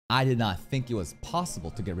I did not think it was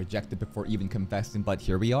possible to get rejected before even confessing, but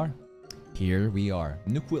here we are. Here we are.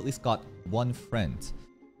 Nuku at least got one friend.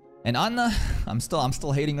 And Anna, I'm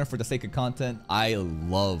still hating her for the sake of content. I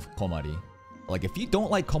love Komari. Like, if you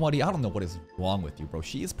don't like Komari, I don't know what is wrong with you, bro.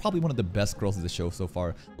 She is probably one of the best girls of the show so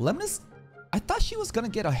far. Lemon is... I thought she was gonna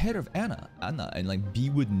get ahead of Anna and like be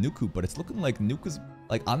with Nuku, but it's looking like Nuku's...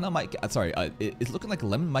 Like, Anna might get... Sorry, it's looking like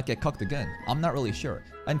Lemon might get cucked again. I'm not really sure.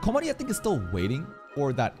 And Komari, I think, is still waiting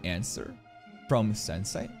for that answer from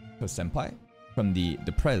Sensei, or Senpai. From the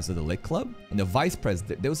prez of the Lit Club and the vice prez.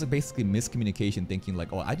 There was a basically miscommunication, thinking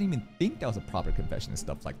like, oh, I didn't even think that was a proper confession and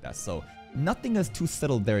stuff like that. So nothing is too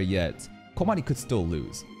settled there yet. Komari could still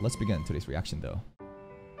lose. Let's begin today's reaction though.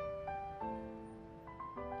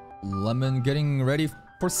 Lemon getting ready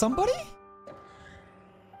for somebody?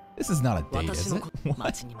 This is not a date, is it?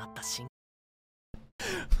 What?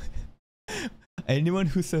 Anyone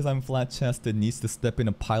who says I'm flat-chested needs to step in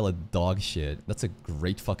a pile of dog shit. That's a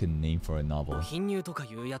great fucking name for a novel. Alright.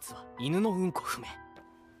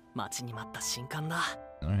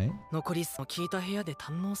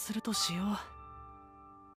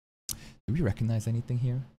 Do we recognize anything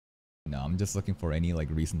here? No, I'm just looking for any like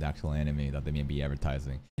recent actual anime that they may be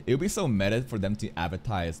advertising. It would be so meta for them to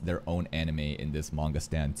advertise their own anime in this manga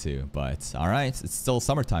stand too. But alright, it's still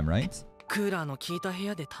summertime, right?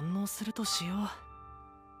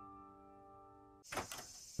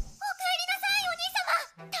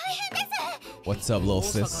 What's up, little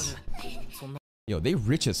sis? Yo, they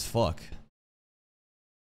rich as fuck.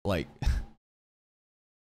 Like,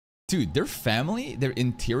 dude, their family, their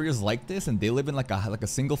interiors like this, and they live in like a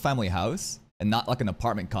single family house and not like an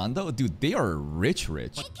apartment condo. Dude, they are rich.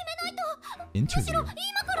 Interview.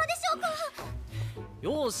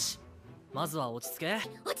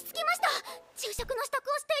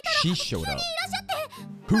 She showed up.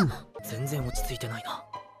 Who?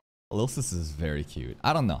 Lil sis is very cute.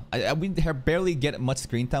 I don't know. We barely get much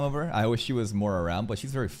screen time of her. I wish she was more around, but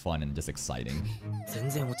she's very fun and just exciting.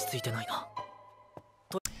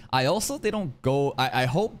 I also, they don't go... I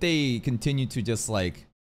hope they continue to just like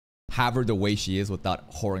have her the way she is without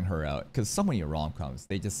whoring her out. Because so many rom-coms,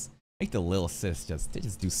 they just make the little sis they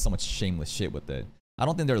just do so much shameless shit with it. I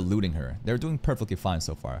don't think they're looting her. They're doing perfectly fine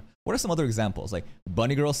so far. What are some other examples? Like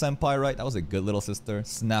Bunny Girl Senpai, right? That was a good little sister.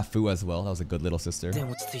 Snafu as well. That was a good little sister.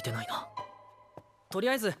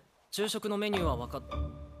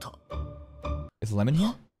 Is Lemon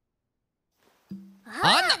here?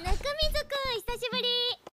 Anna!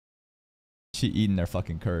 She eating their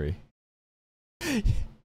fucking curry.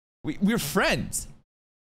 We're friends.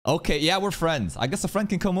 Okay, yeah, we're friends. I guess a friend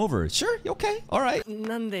can come over. Sure, okay, alright. I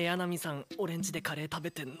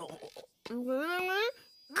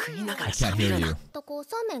can't hear you.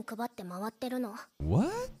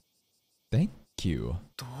 What? Thank you.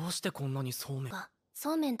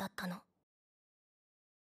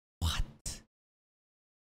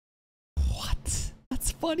 What?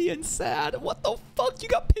 That's funny and sad. What the fuck? You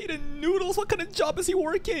got paid in noodles? What kind of job is he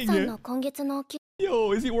working?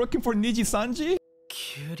 Yo, is he working for Niji Sanji?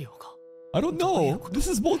 I don't know. This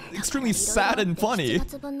is both extremely sad and funny.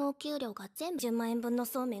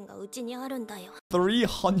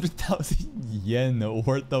 300,000 yen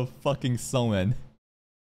worth of fucking somen.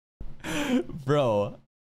 Bro.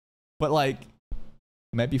 But like,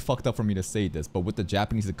 it might be fucked up for me to say this, but with the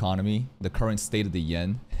Japanese economy, the current state of the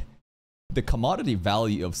yen, the commodity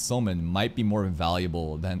value of somen might be more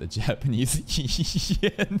valuable than the Japanese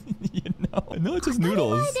yen, you know? No, it's just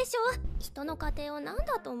noodles. I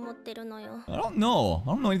don't know. I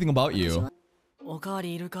don't know anything about you.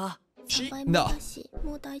 No.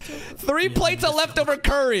 3 plates of leftover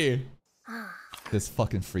curry! This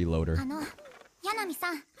fucking freeloader.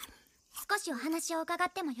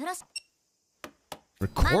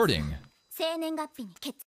 Recording?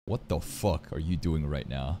 What the fuck are you doing right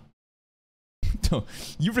now?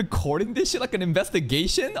 You recording this shit like an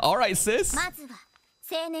investigation? Alright, sis. Like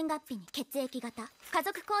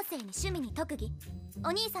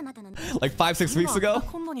 5-6 weeks ago?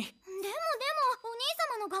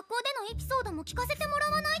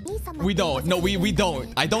 We don't. No, we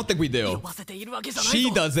don't. I don't think we do. She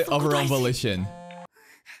does it of her own volition.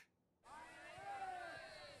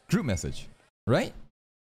 Group message, right?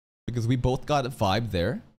 Because we both got a vibe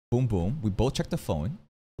there. Boom, boom. We both checked the phone.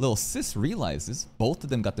 Little sis realizes both of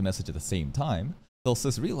them got the message at the same time. Little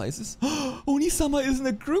sis realizes, oh, Oni-sama is in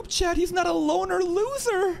a group chat. He's not a loner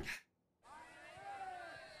loser.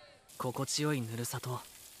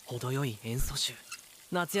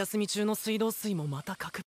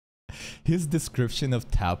 His description of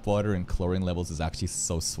tap water and chlorine levels is actually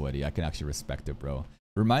so sweaty. I can actually respect it, bro.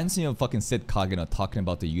 Reminds me of fucking Sid Kagena talking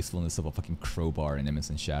about the usefulness of a fucking crowbar in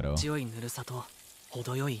Innocent Shadow. 強いぬるさと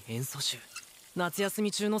程よい塩素臭。夏休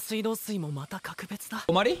み中の水道水もまた格別だ。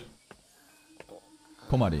Komari?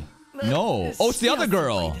 Komari. No! Oh, it's the other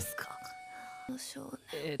girl!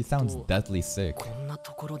 He sounds deathly sick. こんな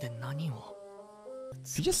ところで何を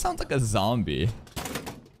She just sounds like a zombie.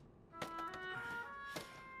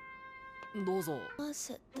 どうぞ。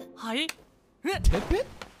はい。 Tip it?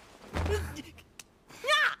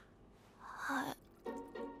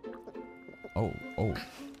 Oh, oh.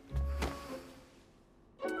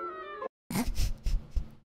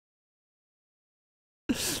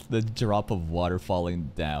 The drop of water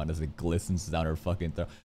falling down as it glistens down her fucking throat.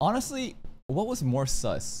 Honestly, what was more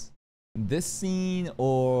sus? This scene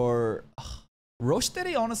or...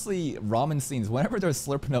 Roastere, honestly, ramen scenes, whenever they're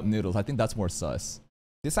slurping up noodles, I think that's more sus.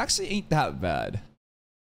 This actually ain't that bad.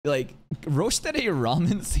 Like, Roastere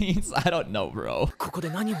ramen scenes? I don't know, bro. ここで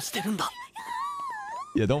何をしてるんだ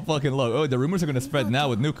Yeah, don't fucking look. Oh, the rumors are gonna spread now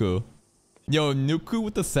with Nuku. Yo, Nuku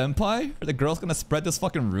with the senpai? The girl's gonna spread this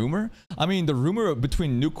fucking rumor? I mean, the rumor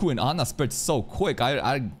between Nuku and Anna spread so quick.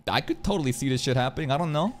 I could totally see this shit happening. I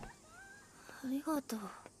don't know.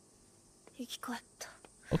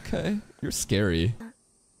 Okay, you're scary.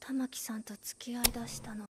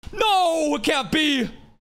 No, it can't be!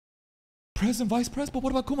 President, Vice President, but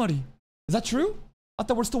what about Komari? Is that true? I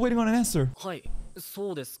thought we're still waiting on an answer. はい、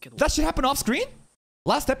そうですけど。 That shit happened off screen?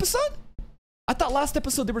 Last episode? I thought last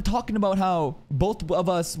episode they were talking about how both of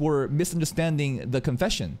us were misunderstanding the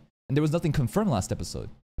confession. And there was nothing confirmed last episode.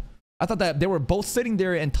 I thought that they were both sitting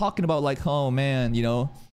there and talking about like, oh man, you know,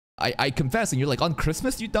 I confess. And you're like, on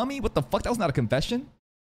Christmas, you dummy? What the fuck? That was not a confession.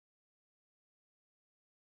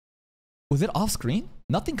 Was it off screen?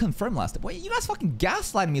 Nothing confirmed last episode. Wait, you guys fucking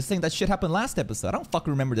gaslighting me saying that shit happened last episode. I don't fucking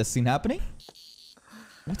remember this scene happening.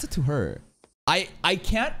 What's it to her? I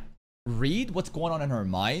can't read what's going on in her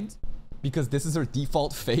mind because this is her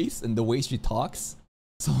default face and the way she talks.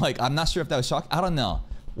 So like, I'm not sure if that was shock. I don't know.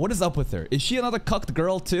 What is up with her? Is she another cucked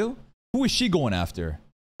girl too? Who is she going after?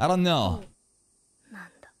 I don't know.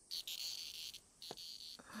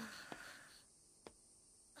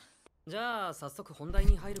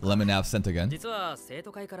 Lemon absent again. 実は生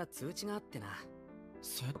徒会から通知があってな。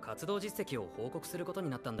活動実績を報告することに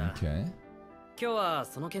なったんだ。Okay. 今日は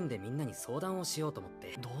その件でみんなに相談をしようと思っ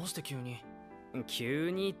て。どうして急に？急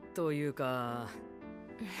にというか。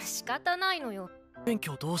仕方ないのよ。勉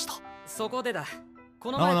強どうした？そこでだ。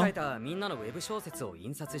この前書いたみんなのウェブ小説を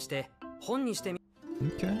印刷して本にしてみ。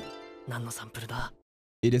Okay. 何のサンプルだ？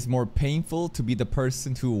 It is more painful to be the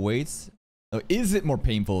person who waits. Oh, is it more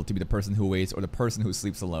painful to be the person who waits or the person who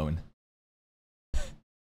sleeps alone?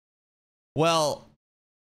 Well,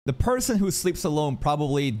 the person who sleeps alone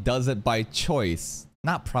probably does it by choice.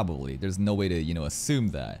 Not probably. There's no way to, you know, assume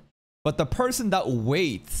that. But the person that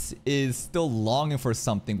waits is still longing for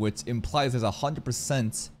something, which implies there's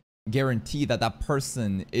 100% guarantee that that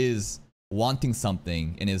person is wanting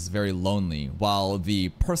something and is very lonely. While the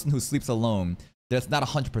person who sleeps alone, that's not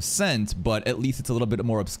 100%, but at least it's a little bit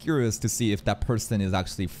more obscure to see if that person is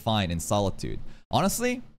actually fine in solitude.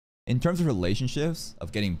 Honestly, in terms of relationships,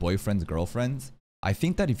 of getting boyfriends, girlfriends, I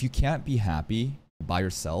think that if you can't be happy by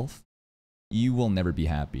yourself, you will never be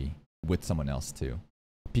happy with someone else too.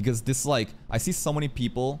 Because this, like, I see so many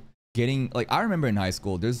people getting, like, I remember in high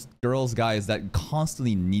school, there's girls, guys that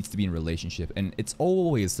constantly needs to be in a relationship. And it's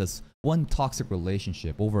always this one toxic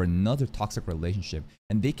relationship over another toxic relationship.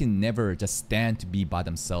 And they can never just stand to be by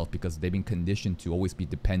themselves because they've been conditioned to always be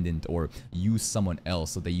dependent or use someone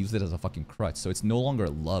else. So they use it as a fucking crutch. So it's no longer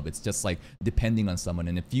love. It's just like depending on someone.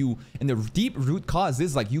 And if you, and the deep root cause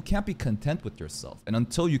is like, you can't be content with yourself. And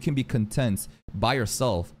until you can be content by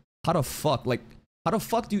yourself, how the fuck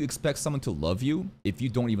do you expect someone to love you if you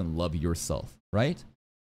don't even love yourself, right?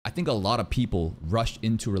 I think a lot of people rush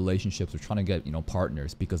into relationships or trying to get, you know,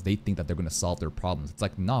 partners because they think that they're going to solve their problems. It's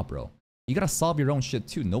like, nah, bro. You gotta solve your own shit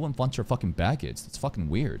too. No one wants your fucking baggage. It's fucking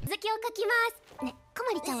weird.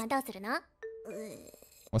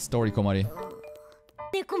 What story, Komari?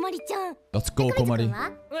 Let's go, Komari.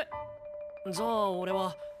 じゃあ俺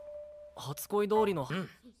は初恋通りの。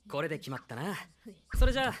これで決まったな。そ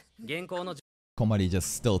れじゃあ原稿の Komari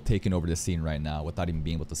just still taking over the scene right now without even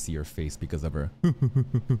being able to see her face because of her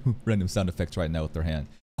random sound effects right now with her hand.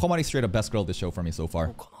 Komari straight up best girl of the show for me so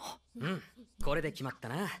far. これで決まった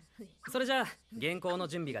な。それじゃあ原稿の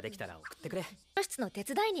準備ができたら送ってくれ。室の手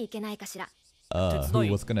伝いに行けないかしら。Who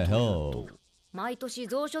was gonna help? 毎年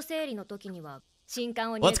蔵書整理の時には新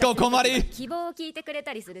刊を入荷する時に希望を聞いてくれ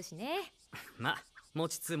たりするしね。まあ持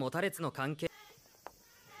ちつ持たれつの関係。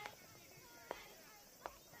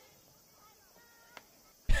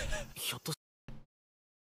ひょっと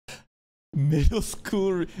Middle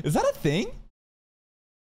school. Is that a thing?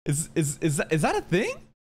 Is that a thing?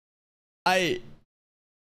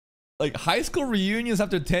 Like high school reunions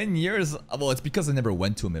after 10 years. Well, it's because I never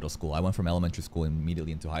went to a middle school. I went from elementary school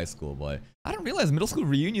immediately into high school, but I didn't realize middle school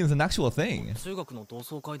reunion is an actual thing. 中学の同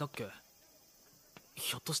窓会だっけ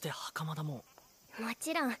ひょっとして袴田もも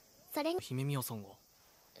ちろんそれう姫宮さんが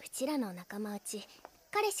ちらの仲間内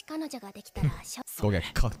彼氏彼女ができたら Go get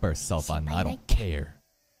cucked by herself on. I don't care.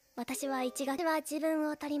 私は1月は自分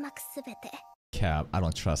を取り巻くすべて Cap, I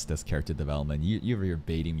don't trust this character development. You're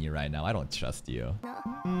baiting me right now. I don't trust you.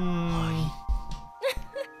 I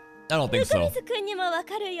don't think so. 君にも分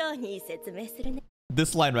かるように説明するね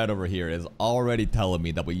This line right over here is already telling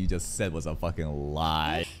me that what you just said was a fucking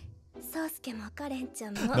lie. 宗介もカレンち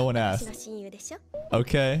ゃんも No one asked. 私の親友でしょ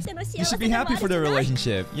Okay. You should be happy for their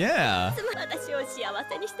relationship. Yeah. 私を幸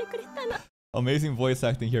せにしてくれたの Amazing voice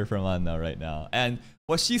acting here from Anna right now. And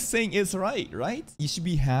what she's saying is right? You should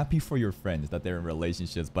be happy for your friends that they're in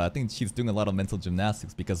relationships. But I think she's doing a lot of mental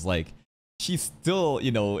gymnastics because, like, she's still,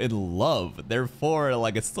 you know, in love. Therefore,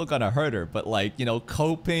 like, it's still gonna hurt her. But, like, you know,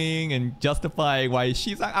 coping and justifying why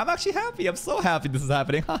she's like, I'm actually happy. I'm so happy this is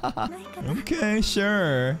happening. Okay,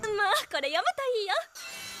 sure. まあこれ読む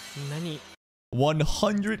といいよ何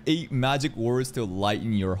 108 magic words to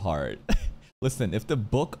lighten your heart. Listen, if the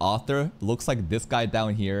book author looks like this guy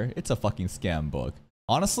down here, it's a fucking scam book.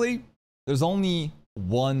 Honestly, there's only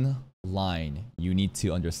one line you need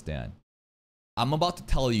to understand. I'm about to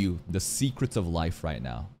tell you the secrets of life right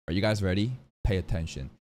now. Are you guys ready? Pay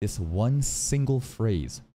attention. This one single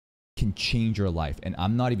phrase can change your life. And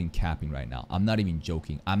I'm not even capping right now. I'm not even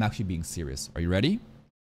joking. I'm actually being serious. Are you ready?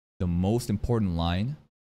 The most important line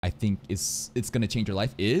I think it's gonna change your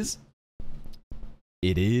life is,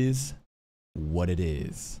 it is what it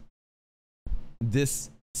is. This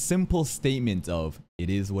simple statement of it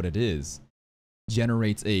is what it is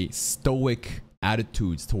generates a stoic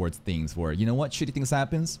attitudes towards things where, you know what, shitty things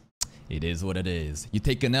happens, it is what it is. You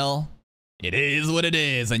take an L, it is what it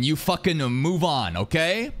is, and you fucking move on,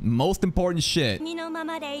 okay? Most important shit. 身のま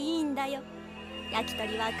までいいんだよ焼き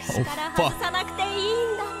鳥は串から外さなくていい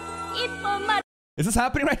んだ一本ま Is this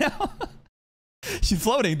happening right now? She's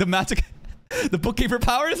floating. The magic, the bookkeeper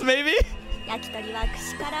powers, maybe? 焼き鳥は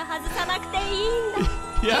串から外さなくていいんだ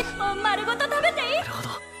Yeah. 一本丸ごと食べていいなるほど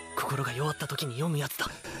心が弱った時に読むやつだ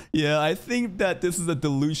Yeah, I think that this is a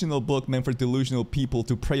delusional book meant for delusional people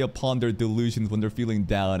to prey upon their delusions when they're feeling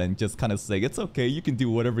down and just kind of say, it's okay, you can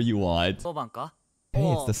do whatever you want. 当番か Hey,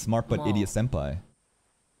 it's the smart but idiot senpai.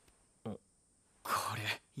 こ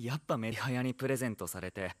れやっぱメリハヤにプレゼントさ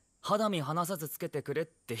れて肌身離さずつけてくれっ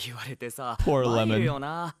て言われてさ Poor 参 lemon. るよ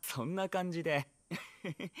なそんな感じで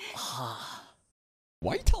はあ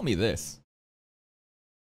Why you tell me this?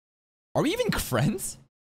 Are we even friends?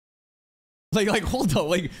 Like, hold up,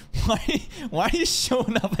 like, why are you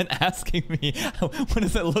showing up and asking me what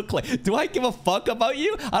does it look like? Do I give a fuck about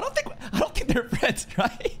you? I don't think they're friends,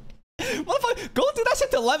 right? Motherfucker, go do that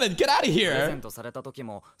shit to Lemon. Get out of プレゼ here. ントされた時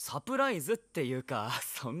もサプライズっていうか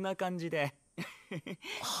そんな感じで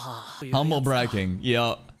はあ Humble bragging.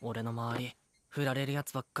 Yeah. 俺の周り振られるや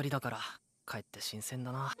つばっかりだから帰って新鮮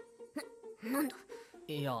だななんだ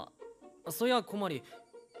いやそういや小森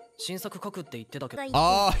新作書くって言ってたけど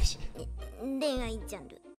Oh, 恋愛ジャン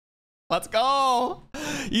ル let's go.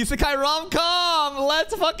 Isekai rom-com.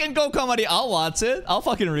 Let's fucking go, comedy. I'll watch it. I'll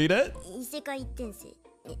fucking read it. 異世界転生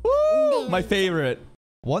Woo! My favorite.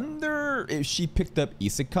 Wonder if she picked up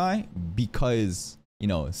Isekai because, you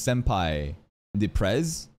know, Senpai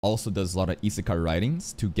Deprez also does a lot of Isekai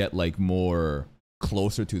writings to get like more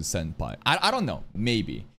closer to Senpai. I don't know.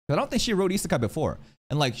 Maybe. I don't think she wrote Isekai before.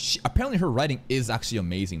 And like, apparently her writing is actually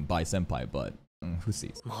amazing by Senpai, but who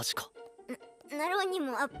sees? マジかナロに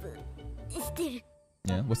もアップしてる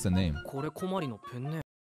Yeah, what's the name? これ小森のペンネ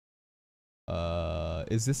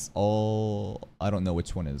Is this all? I don't know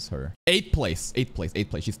which one is her. 8th place.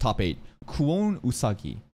 She's top 8. Kuon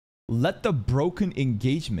Usagi. Let the broken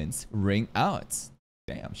engagements ring out.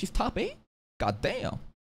 Damn, she's top 8? God damn.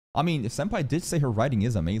 I mean, Senpai did say her writing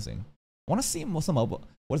is amazing. I want to see some of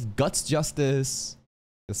what is Guts Justice,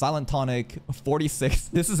 The Silent Tonic, 46.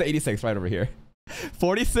 This is 86 right over here.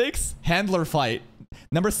 46, Handler Fight.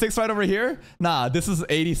 Number 6 right over here. Nah, this is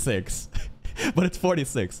 86. But it's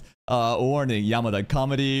 46. Warning, Yamada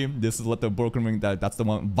Comedy. This is Let the Broken Ring. That's the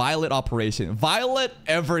one. Violet Operation. Violet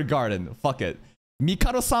Evergarden. Fuck it.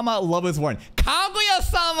 Mikado-sama, Love is War.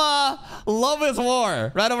 Kaguya-sama, Love is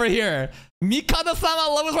War. Right over here.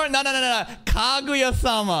 Mikado-sama, Love is War. No.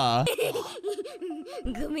 Kaguya-sama.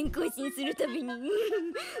 画面更新するたびに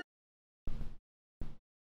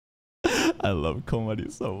I love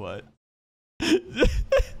Komari so much.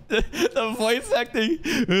 The voice acting.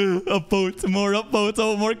 Upvotes, more upvotes,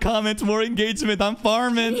 oh, more comments, more engagement. I'm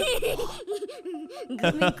farming.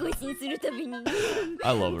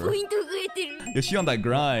 I love her. Is she on that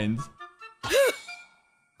grind?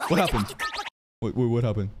 What happened? Wait, what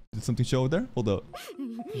happened? Did something show there? Hold up.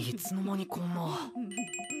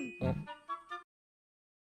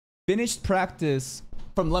 Finished practice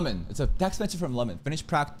from Lemon. It's a text message from Lemon. Finished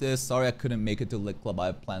practice. Sorry I couldn't make it to Lit Club. I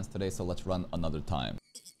have plans today, so let's run another time.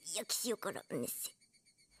 Yeah,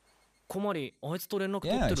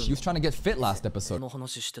 she was trying to get fit last episode. Let's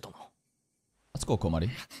go, Komari.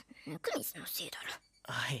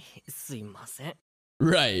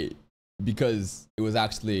 Right. Because it was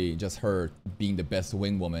actually just her being the best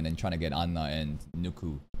wing woman and trying to get Anna and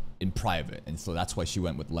Nuku in private. And so that's why she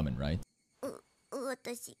went with Lemon, right?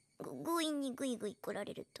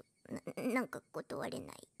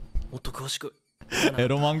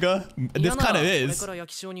 Ero manga? This kind of is.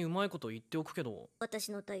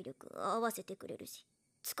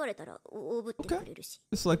 Okay.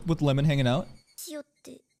 It's like with Lemon hanging out.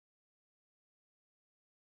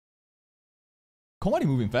 Komari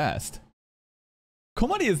moving fast.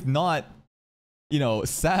 Komari is not, you know,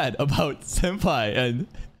 sad about Senpai and,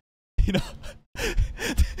 you know,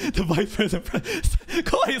 the vice president.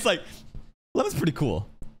 Komari is like, Lemon's pretty cool.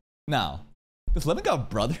 Now, does Lemon got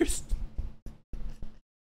brothers?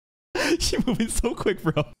 She moving so quick,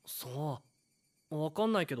 bro.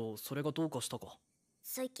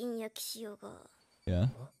 Yeah?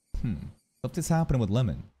 Something's happening with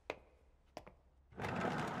Lemon.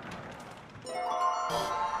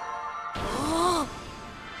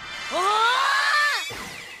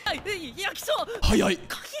 Hayai!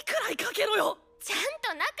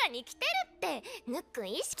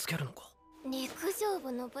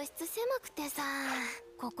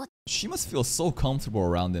 She must feel so comfortable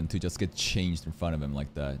around him to just get changed in front of him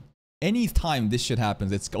like that. Anytime this shit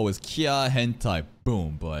happens, it's always Kia hentai,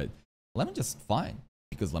 boom. But Lemon just fine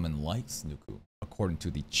because Lemon likes Nuku according to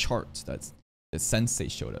the chart that's the sensei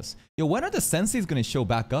showed us. Yo, when are the senseis gonna show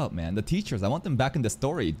back up, man? The teachers, I want them back in the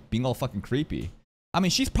story, being all fucking creepy. I mean,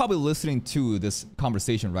 she's probably listening to this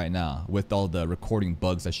conversation right now with all the recording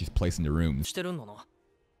bugs that she's placed in the rooms.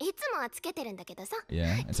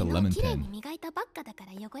 Yeah, it's a lemon pin.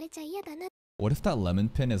 What if that lemon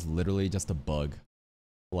pin is literally just a bug?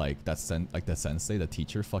 Like that the sensei, the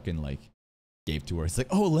teacher fucking like gave to her. It's like,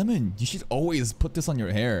 oh, Lemon, you should always put this on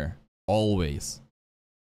your hair. Always.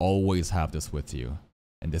 Always have this with you.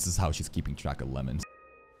 And this is how she's keeping track of lemons.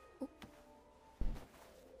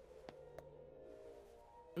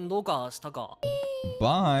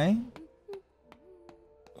 Bye.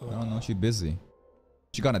 I don't know, she's busy.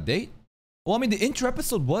 She got a date? Well, I mean, the intro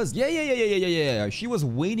episode was... Yeah. She was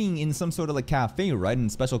waiting in some sort of like cafe, right? In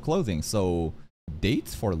special clothing. So,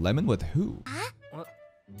 dates for Lemon with who?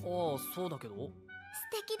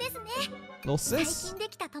 Little sis.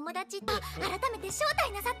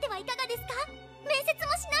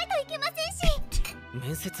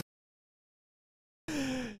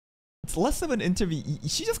 It's less of an interview.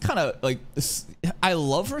 She just kind of like... I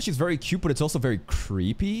love her. She's very cute, but it's also very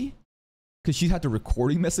creepy. Because she had the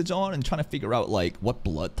recording message on and trying to figure out like what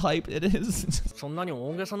blood type it is. Okay.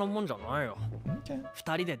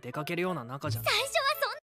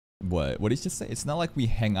 What did you say? It's not like we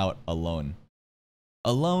hang out alone.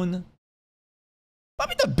 Alone? I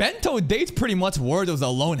mean, the bento dates pretty much were those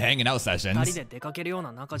alone hanging out sessions.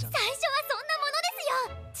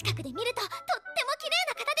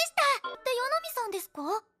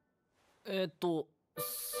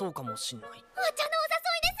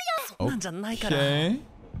 Okay.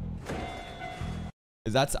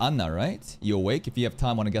 That's Anna, right? You awake? If you have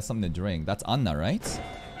time, want to get something to drink. That's Anna, right?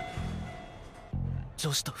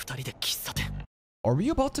 Are we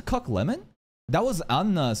about to cuck Lemon? That was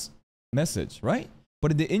Anna's message, right?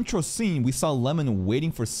 But in the intro scene, we saw Lemon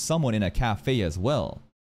waiting for someone in a cafe as well.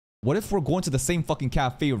 What if we're going to the same fucking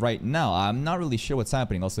cafe right now? I'm not really sure what's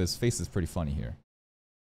happening. Also, his face is pretty funny here.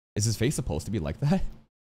 Is his face supposed to be like that?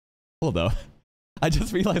 Hold up. I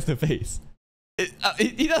just realized the face.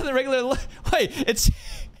 He doesn't regularly... Wait, it's...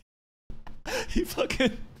 He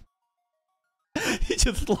fucking... He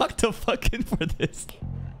just locked the fucking for this.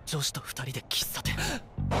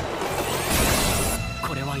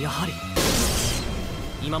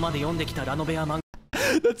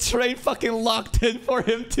 The train fucking locked in for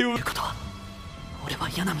him too.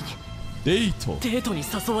 Date.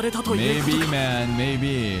 Maybe, man,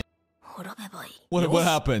 maybe. What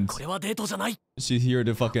happened? She here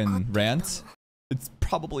to fucking rant? It's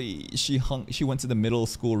probably she went to the middle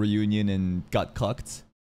school reunion and got cucked.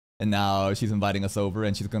 And now she's inviting us over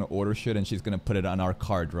and she's gonna order shit and she's gonna put it on our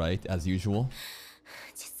card, right? As usual.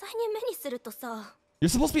 実際に目にするとさ You're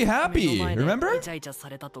supposed to be happy, remember? イチャイチャさ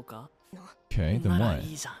れたとか Okay, then なら what?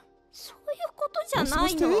 いいじゃん。そういうことじゃ What's な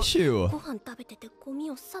い the の issue? ご飯食べててゴ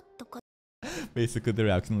ミをさっとか Basically, they're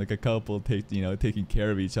acting like a couple, taking care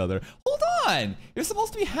of each other. Hold on! You're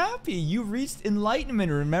supposed to be happy. You reached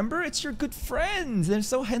enlightenment, remember? It's your good friends. They're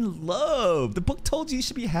so in love. The book told you you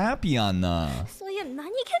should be happy, Anna. そういう何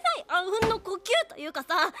気ないあうんの呼吸というか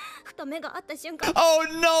さふと目が合った瞬間 Oh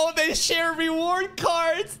no, they share reward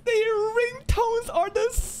cards. Their ringtones are the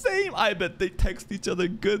same. I bet they text each other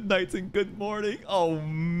good nights and good morning. Oh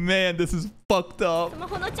man, this is fucked up. スマ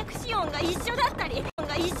ホの着信音が一緒だったり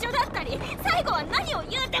最後は何を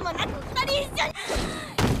言うてもなく二人一緒にもうあれよ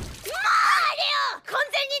完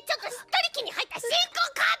全にちょっとしっとり気に入った新婚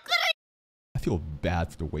カップル I feel bad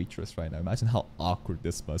for the waitress right now. Imagine how awkward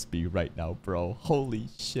this must be right now, bro. Holy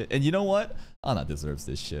shit. And you know what? Anna deserves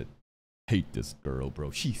this shit. Hate this girl,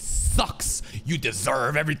 bro. She sucks. You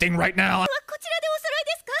deserve everything right now. こちらでお揃い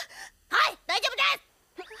ですかはい大丈夫で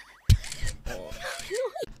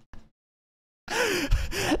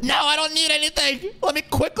す No, I don't need anything. Let me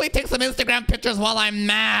quickly take some Instagram pictures while I'm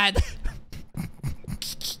mad.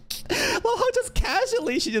 Well, how just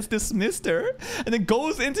casually she just dismissed her and then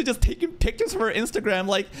goes into just taking pictures for her Instagram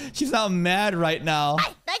like she's not mad right now. は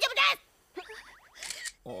い大丈夫で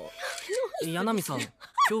す柳さん、今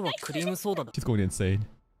日はクリームソーダだ。 She's going insane.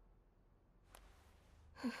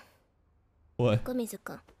 What? 小水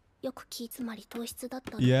くんよく気詰まり糖質だっ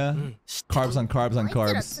たの Yeah. うん、知って Carbs on carbs on あい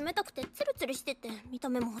carbs. つら冷たくてツルツルしてて見た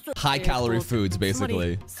目も細い High calorie foods, つまり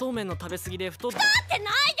basically. そうめんの食べ過ぎで太った。ってない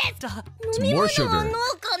ですじゃあ It's 飲み more 物は sugar. 脳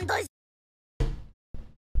幹だし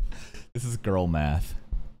This is girl math.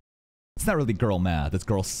 It's not really girl math, it's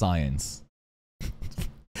girl science.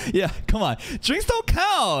 Yeah, come on. Drinks don't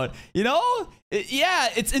count. You know? Yeah,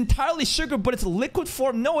 it's entirely sugar, but it's liquid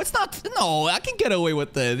form. No, it's not. No, I can get away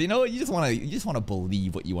with this. You know, you just wanna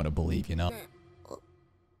believe what you wanna believe, you know?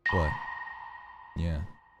 What? Yeah.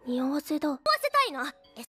 匂わせだ匂わせたいの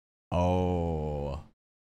Oh.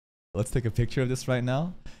 Let's take a picture of this right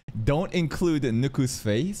now. Don't include Nuku's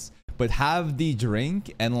face, but have the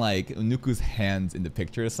drink and like Nuku's hands in the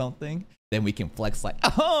picture or something. Then we can flex like,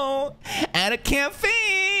 oh, at a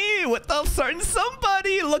cafe with a certain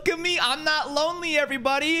somebody. Look at me. I'm not lonely,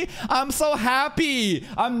 everybody. I'm so happy.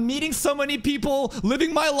 I'm meeting so many people,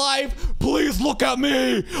 living my life. Please look at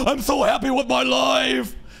me. I'm so happy with my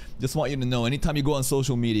life. Just want you to know, anytime you go on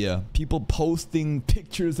social media, people posting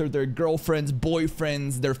pictures of their girlfriends,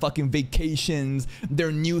 boyfriends, their fucking vacations,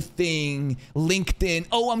 their new thing, LinkedIn.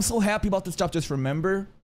 Oh, I'm so happy about this stuff. Just remember,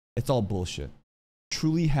 it's all bullshit.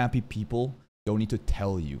 Truly happy people don't need to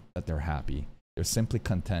tell you that they're happy. They're simply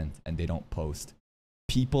content and they don't post.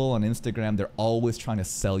 People on Instagram, they're always trying to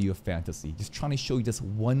sell you a fantasy. Just trying to show you just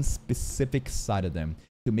one specific side of them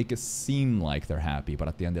to make it seem like they're happy. But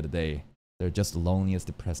at the end of the day, they're just lonely as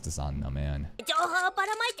depressed as Anna, man. 情報をば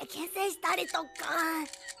らまいて牽制したりとか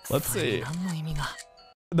Let's それ see. 何の意味が。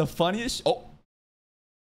 The funniest... Oh.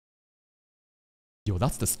 Yo,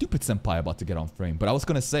 that's the stupid senpai about to get on frame. But I was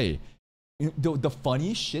gonna say, the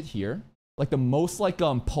funniest shit here, like the most like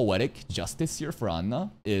poetic justice here for Anna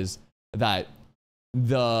is that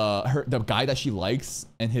the guy that she likes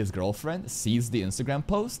and his girlfriend sees the Instagram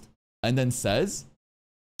post and then says,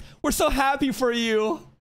 "We're so happy for you.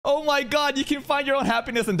 Oh my god, you can find your own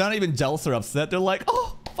happiness," and they're not even jealous or upset. They're like,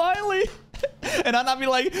 "Oh, finally." And Anna be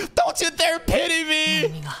like, "Don't you dare pity me." 意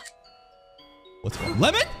味が。 What's wrong?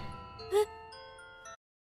 Lemon?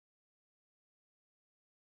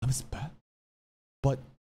 Lemon's bad. But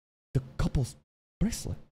the couple's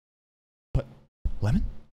bracelet. But Lemon?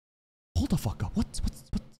 Hold the fuck up.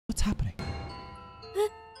 What's happening?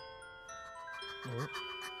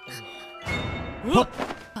 Huh?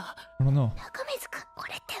 I don't know. 中水くんこ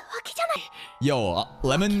れって浮気じゃない Yo,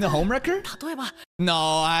 Lemon the homewrecker? 例えば、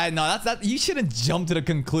 No, that's that. You shouldn't jump to the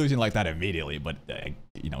conclusion like that immediately. But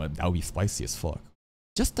you know, that would be spicy as fuck.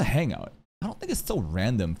 Just to hang out. I don't think it's so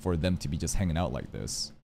random for them to be just hanging out like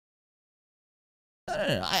this. No.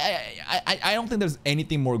 I don't think there's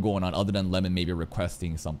anything more going on other than Lemon maybe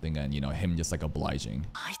requesting something and, you know, him just like obliging.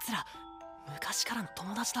 あいつら昔からの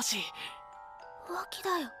友達だし。浮気だ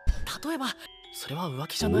よ例えば、それは浮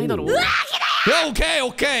気じゃないだろう。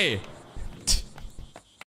 Okay.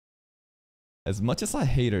 As much as I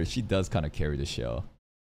hate her, she does kind of carry the show.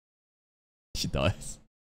 She does.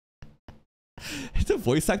 The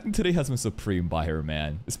voice acting today has been supreme by her,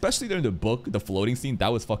 man. Especially during the book, the floating scene, that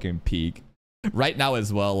was fucking peak. Right now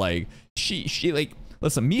as well, like, she like,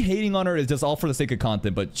 listen, me hating on her is just all for the sake of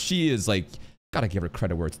content, but she is like, Gotta give her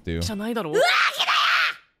credit where it's due. じゃないだろう。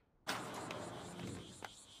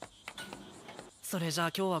それじゃ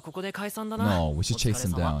あ今日はここで解散だな。 No, we should chase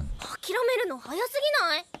him down. 諦めるの早すぎ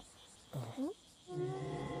ない？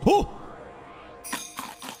 Oh!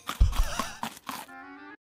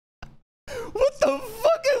 What the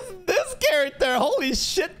fuck is this character? Holy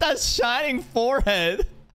shit, that shining forehead.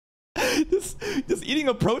 Just eating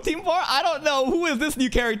a protein bar? I don't know. Who is this new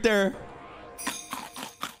character?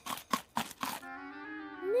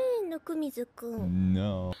 ねえ、ぬくみずくん。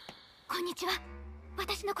 No. こんにちは。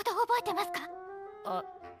私のこと覚えてますか？あ、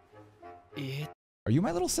Are you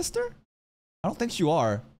my little sister? I don't think you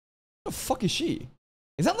are. What the fuck is she?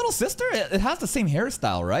 Is that little sister? It has the same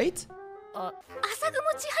hairstyle, right? あ、朝雲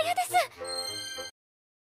千早です。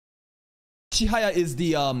 Chihaya is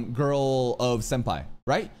the girl of Senpai,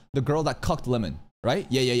 right? The girl that cucked Lemon, right?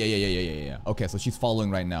 Yeah. Okay, so she's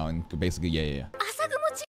following right now and basically yeah. 朝雲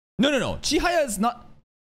千 No. Chihaya is not.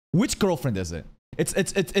 Which girlfriend is it? It's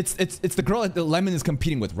the girl that the Lemon is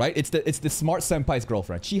competing with, right? It's the smart senpai's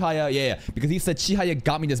girlfriend. Chihaya, yeah. Because he said Chihaya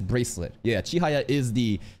got me this bracelet. Yeah, Chihaya is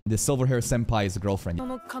the silver hair senpai's girlfriend. そ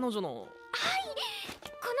の彼女の。はい。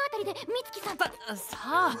この辺りで美月さんと。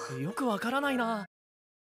さあ、よくわからないな。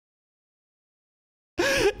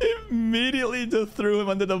 Immediately just threw him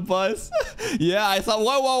under the bus. Yeah, I thought,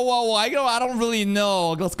 whoa. I don't really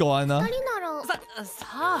know. Let's go on now. 二人なら。さ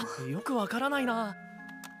あ、よくわからないな。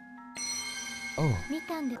 Oh. 見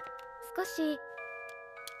たんで少し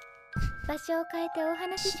場所を変えてお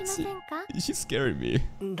話ししませんか？ She scared me.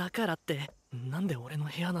 だからって、なんで俺の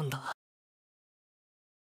部屋なんだ。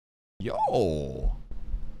 Yo.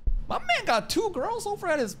 My man got 2 girls over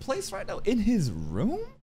at his place right now in his room?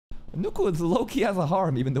 Nuku is low-key has a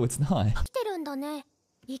harem even though it's not. 来てるんだね。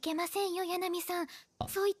いけませんよ、柳さん。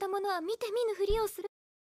そういったものは見て見ぬふりをする。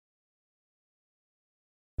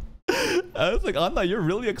 I was like, Anna, you're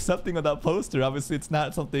really accepting of that poster. Obviously, it's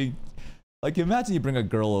not something... Like, imagine you bring a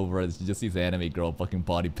girl over and she just sees anime girl fucking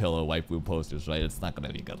body pillow, waifu posters, right? It's not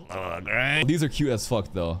gonna be good look, right? These are cute as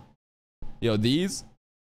fuck, though. Yo, these...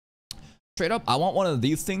 Straight up, I want one of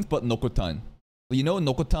these things, but Nokotan. You know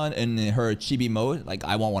Nokotan in her chibi mode? Like,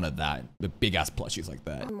 I want one of that. The big-ass plushies like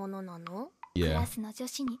that. ものなの？ ク Yeah. ラスの女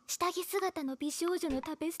子に下着姿の美少女の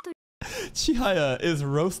タペストリー。 Chihaya is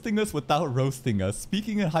roasting us without roasting us.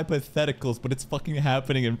 Speaking in hypotheticals, but it's fucking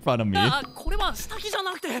happening in front of me. あ、これは下着じゃ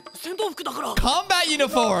なくて戦闘服だから。 Combat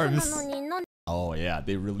uniforms! なのになん Oh yeah,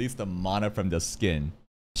 they released the mana from the skin.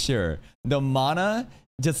 Sure, the mana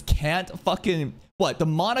just can't fucking... What, the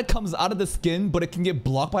mana comes out of the skin, but it can get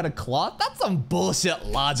blocked by the cloth? That's some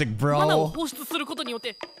bullshit logic, マナを bro. 放出することによっ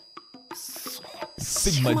て。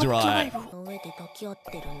 Sigma drive. の上で抱き合っ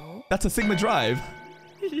てるの？ That's a Sigma drive.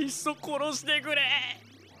 いっそ殺してくれ。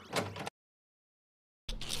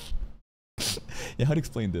 Yeah, how to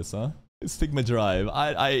explain this, huh? Sigma drive.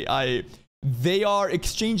 They are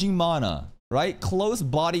exchanging mana, right? Close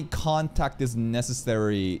body contact is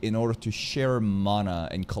necessary in order to share mana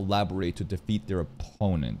and collaborate to defeat their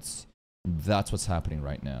opponents. That's what's happening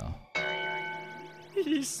right now.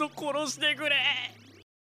 いっそ殺してくれ。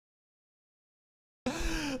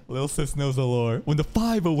 Lil Sis knows the lore. When the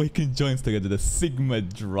 5 awakened joins together, the Sigma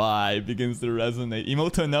drive begins to resonate.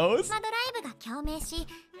 Emoto knows? マドライブが共鳴し、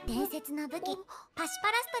伝説の武器パシ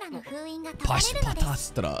パラストラの封印が解か Pash れるので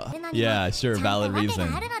す。 Patastra. ルナにも Yeah, sure, ちゃん valid と訳 reason.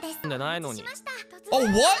 があるのです。でないのにしました。 Oh,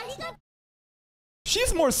 what?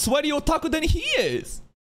 She's more sweaty otaku than he is.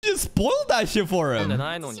 You just spoiled that shit for で him.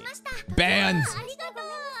 ないのに。しました。 Banned. ありがと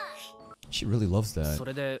う。 She really loves そ that.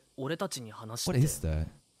 れで俺たちに話し What て。 is that?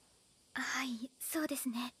 はい、そうです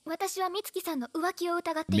ね。私は美月さんの浮気を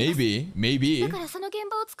疑っています。 Maybe. だからその現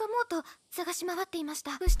場をつかもうと探し回っていまし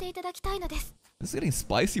た。していただきたいのです。 This is getting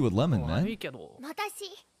spicy with lemon, 悪 man. いけど。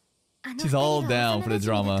私、あの She's all 二人が down for the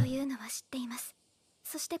幼馴染 drama. だというのは知っています。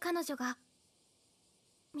そして彼女が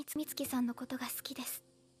美月さんのことが好きです。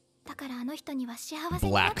だからあの人には幸せ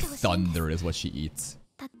になっ Black てほしいんです。 thunder is what she eats.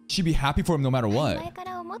 She'd be happy for him no matter 前 what. か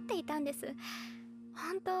ら思っていたんです。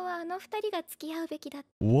本当はあの二人が付き合うべきだ。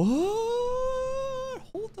 What?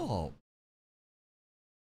 Hold up.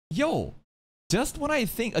 Yo, just when I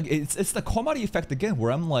think it's the Komari effect again,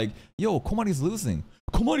 where I'm like, yo, Komari's losing.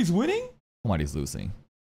 Komari's winning? Komari's losing.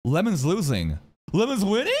 Lemon's losing. Lemon's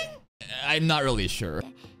winning? I'm not really sure.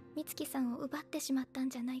 美月さんを奪ってしまったん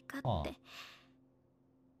じゃないかって。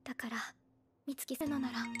だから美月さんのな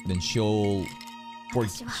ら Then she'll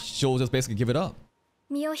just basically give it up.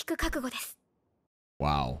 身を引く覚悟です。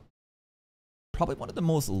 Wow. Probably one of the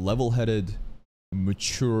most level-headed,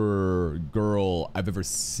 mature girl I've ever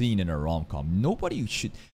seen in a rom-com. Nobody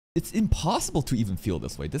should... it's impossible to even feel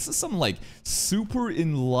this way. This is some like super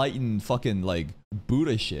enlightened fucking like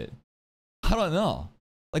Buddha shit. I don't know.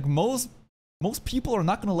 Like most people are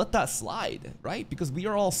not gonna let that slide, right? Because we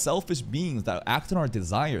are all selfish beings that act on our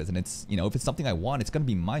desires, and it's, you know, if it's something I want, it's gonna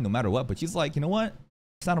be mine no matter what. But she's like, you know what?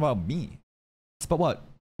 It's not about me. It's about what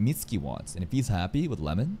Mitsuki wants, and if he's happy with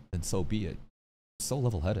Lemon, then so be it. So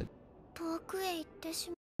level-headed.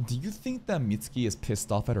 Do you think that Mitsuki is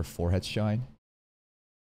pissed off at her forehead shine?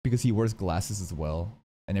 Because he wears glasses as well,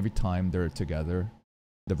 and every time they're together,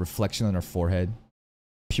 the reflection on her forehead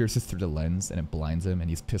pierces through the lens and it blinds him, and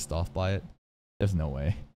he's pissed off by it? There's no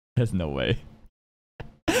way. There's no way.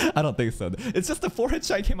 I don't think so. It's just the forehead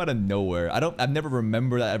shine came out of nowhere. I've never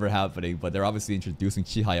remember that ever happening, but they're obviously introducing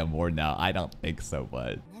Chihaya more now. I don't think so,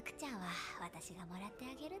 but...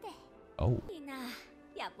 Oh.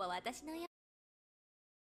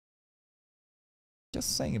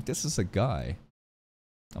 Just saying, if this is a guy,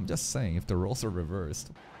 I'm just saying, if the roles are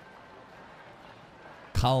reversed.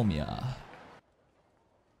 Kalmia,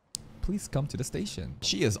 please come to the station.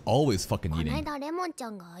 She is always fucking eating.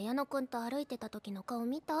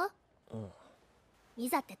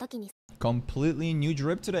 Completely new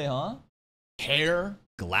drip today, huh? Hair,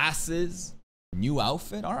 glasses, new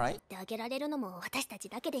outfit, alright.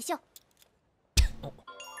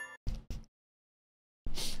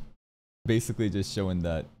 Basically just showing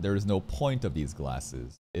that there is no point of these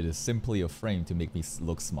glasses. It is simply a frame to make me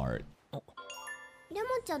look smart. Oh,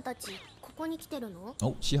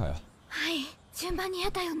 Chihaya.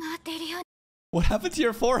 What happened to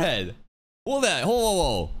your forehead? Hold that.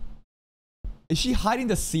 Whoa. Is she hiding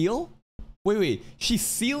the seal? Wait. She's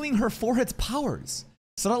sealing her forehead's powers.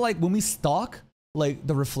 So that like when we stalk, like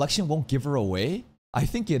the reflection won't give her away? I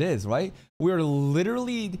think it is, right? We're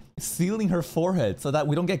literally sealing her forehead so that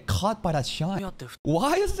we don't get caught by that shine.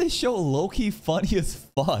 Why is this show low-key funny as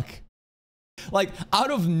fuck? Like, out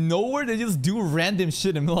of nowhere, they just do random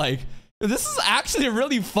shit and like, this is actually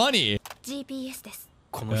really funny. Yeah?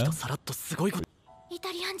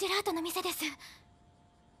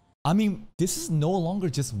 I mean, this is no longer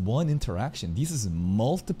just one interaction. This is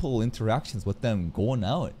multiple interactions with them going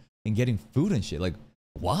out and getting food and shit. Like,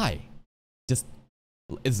 why? Just...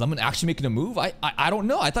 Is someone actually making a move? I don't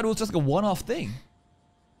know. I thought it was just like a one-off thing.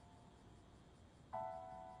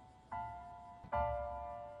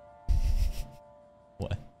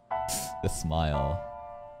 What? The smile.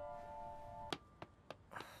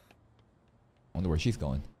 I wonder where she's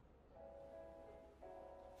going.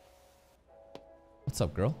 What's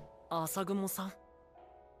up, girl? But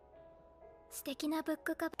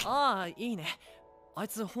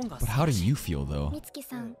how do you feel, though?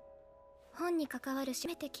 本に関わる初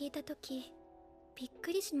めて聞いたとき、びっ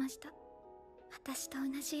くりしました。私と同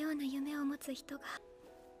じような夢を持つ人が、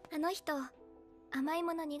あの人、甘い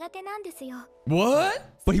もの苦手なんですよ。What?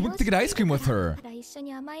 But he went to get ice cream with her. まだ一緒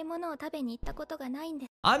に甘いものを食べに行ったことがないんで。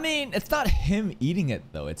I mean, it's not him eating it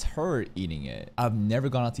though. It's her eating it. I've never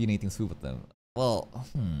gone out to eat anything sweet with them. Well,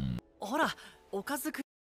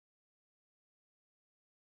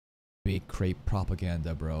 Big crepe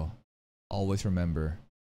propaganda, bro. Always remember.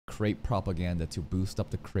 Crepe propaganda to boost up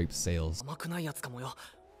the crepe sales. Ew.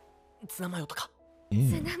 ツナマヨだ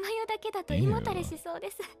けだと胃もたれしそう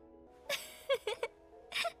です。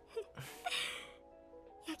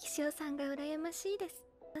焼き塩さんが羨ましいです。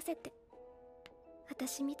乗せて。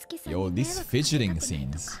私美月さんに Yo, these fidgeting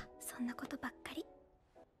scenes. そんなことばっかり。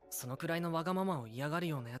そのくらいのわがままを嫌がる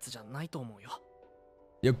ようなやつじゃないと思うよ。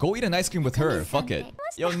Yo, go eat an ice cream with her. Fuck it.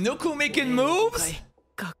 Yo, Nuku making moves?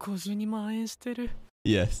 学校中に蔓延してる。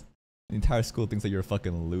 Yes. The entire school thinks that you're a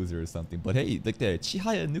fucking loser or something. But hey, like the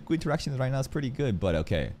Chihaya Nuku interactions right now is pretty good. But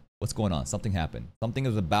okay, what's going on? Something happened. Something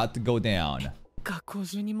is about to go down.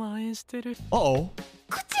 Uh-oh.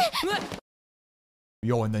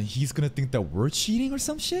 Yo, and then he's gonna think that we're cheating or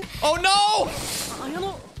some shit? Oh no!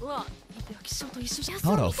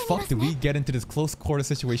 How the fuck did we get into this close quarter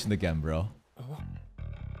situation again, bro?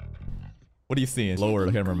 What are you seeing?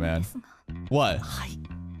 Lower cameraman. What?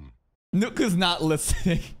 Nuku's not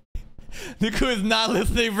listening. Nuku is not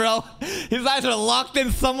listening, bro. His eyes are locked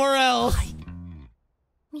in somewhere else.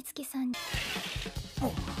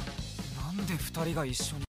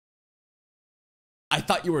 I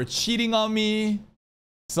thought you were cheating on me,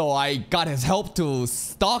 so I got his help to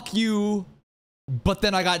stalk you. But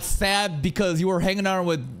then I got sad because you were hanging out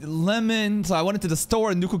with Lemon, so I went into the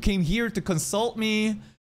store and Nuku came here to consult me.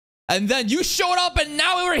 And then you showed up and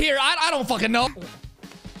now we're here. I don't fucking know.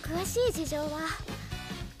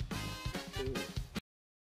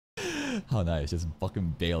 How nice, just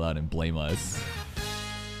fucking bail out and blame us.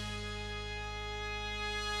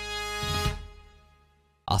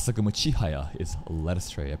 Asakamu Chihaya is led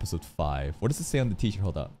astray. Episode 5. What does it say on the t-shirt?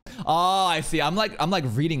 Hold up. Oh, I see. I'm like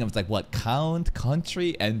reading them. It's like what? Count,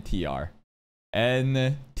 country, NTR.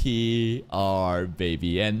 NTR,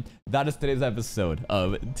 baby. And that is today's episode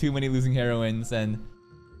of Too Many Losing Heroines. And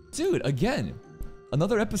dude, again,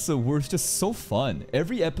 another episode where it's just so fun.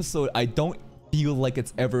 Every episode, I don't feel like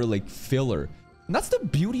it's ever like filler. And that's the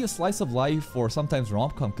beauty of slice of life or sometimes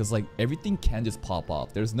rom-com, because like everything can just pop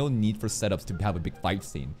off. There's no need for setups to have a big fight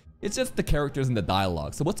scene. It's just the characters and the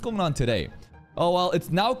dialogue. So what's going on today? Oh, well, it's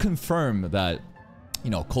now confirmed that, you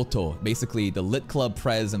know, Koto, basically the lit club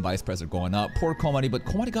prez and vice prez are going up. Poor Komari, but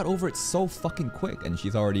Komari got over it so fucking quick, and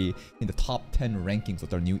she's already in the top 10 rankings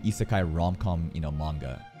with our new isekai rom-com, you know,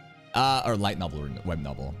 manga. Or light novel or web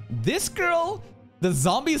novel. This girl, the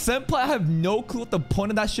zombie senpai, I have no clue what the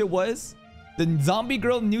point of that shit was. The zombie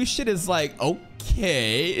girl new shit is like,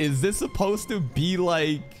 okay, is this supposed to be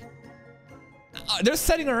like... they're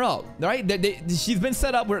setting her up, right? She's been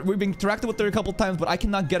set up. We've been interacted with her a couple times, but I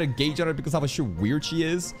cannot get a gauge on her because of how sure weird she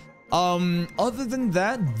is. Other than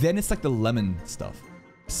that, then it's like the Lemon stuff.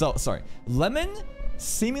 So, sorry. Lemon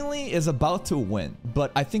seemingly is about to win,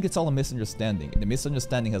 but I think it's all a misunderstanding. And the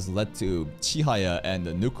misunderstanding has led to Chihaya and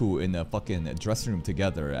Nuku in a fucking dressing room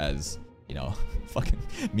together as... you know, fucking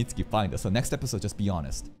Mitsuki find us. So next episode, just be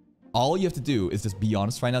honest. All you have to do is just be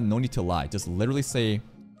honest right now. No need to lie. Just literally say,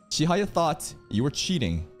 Chihaya thought you were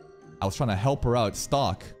cheating. I was trying to help her out,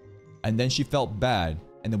 stalk. And then she felt bad.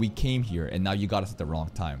 And then we came here and now you got us at the wrong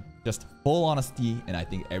time. Just full honesty, and I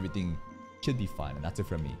think everything should be fine. And that's it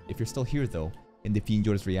from me. If you're still here though, and if you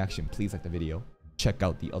enjoyed this reaction, please like the video. Check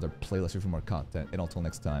out the other playlists for more content. And until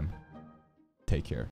next time, take care.